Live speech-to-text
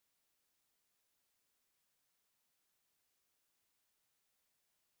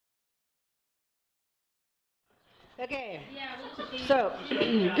Okay, so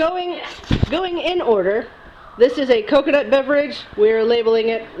going in order, this is a coconut beverage. We're labeling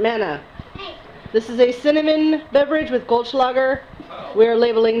it Manna. This is a cinnamon beverage with Goldschlager. We're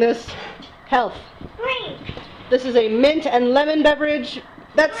labeling this Health. This is a mint and lemon beverage.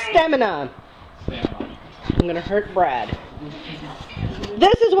 That's Stamina. I'm gonna hurt Brad.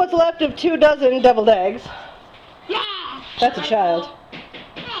 This is what's left of 2 dozen deviled eggs. That's a child.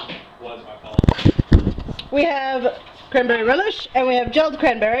 We have cranberry relish, and we have gelled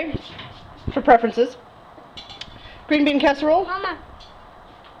cranberry, for preferences. Green bean casserole. Mama.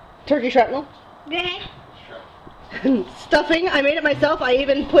 Turkey shrapnel. Stuffing, I made it myself. I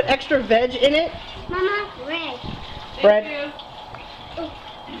even put extra veg in it. Mama, red. Bread.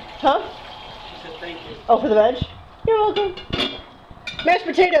 Huh? She said thank you. Oh, for the veg? You're welcome. Mashed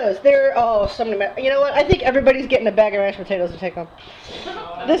potatoes. They're, you know what? I think everybody's getting a bag of mashed potatoes to take home.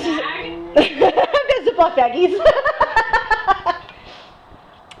 This is... I've got Ziploc baggies.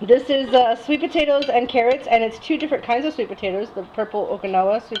 This is sweet potatoes and carrots, and it's 2 different kinds of sweet potatoes. The purple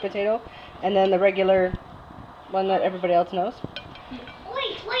Okinawa sweet potato, and then the regular one that everybody else knows.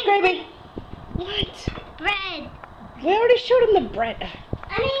 Wait. Gravy. What? Bread. We already showed him the bread.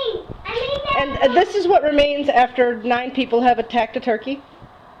 I mean that. And this is what remains after 9 people have attacked a turkey.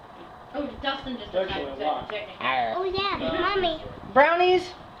 Oh, Dustin just attacked the chicken. Oh yeah, Mommy.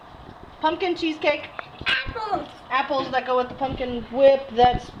 Brownies, pumpkin cheesecake, Apples. apples that go with the pumpkin whip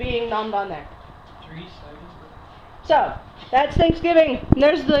that's being nommed on there. 3 seconds. So, that's Thanksgiving. And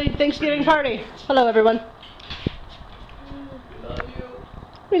there's the Thanksgiving party. Hello, everyone. We love you.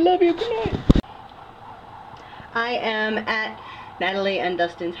 We love you. Good night. I am at Natalie and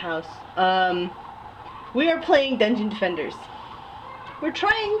Dustin's house. We are playing Dungeon Defenders. We're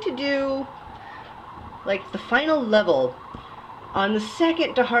trying to do, like, the final level on the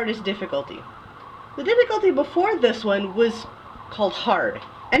second to hardest difficulty. The difficulty before this one was called Hard,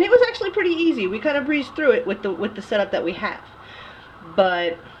 and it was actually pretty easy. We kind of breezed through it with the setup that we have.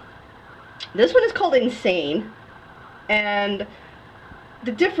 But this one is called Insane, and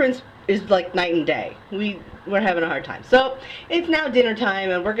the difference is like night and day. We're having a hard time. So it's now dinner time,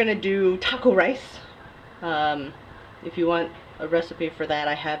 and we're gonna do taco rice. If you want a recipe for that,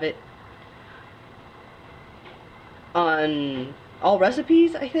 I have it on all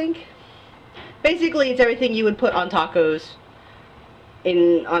recipes, I think. Basically, it's everything you would put on tacos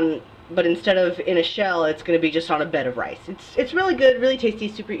but instead of in a shell, it's going to be just on a bed of rice. It's really good, really tasty,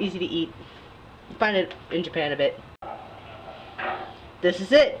 super easy to eat. You find it in Japan a bit. This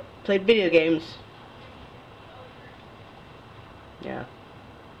is it. Played video games. Yeah.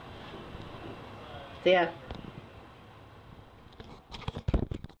 So yeah.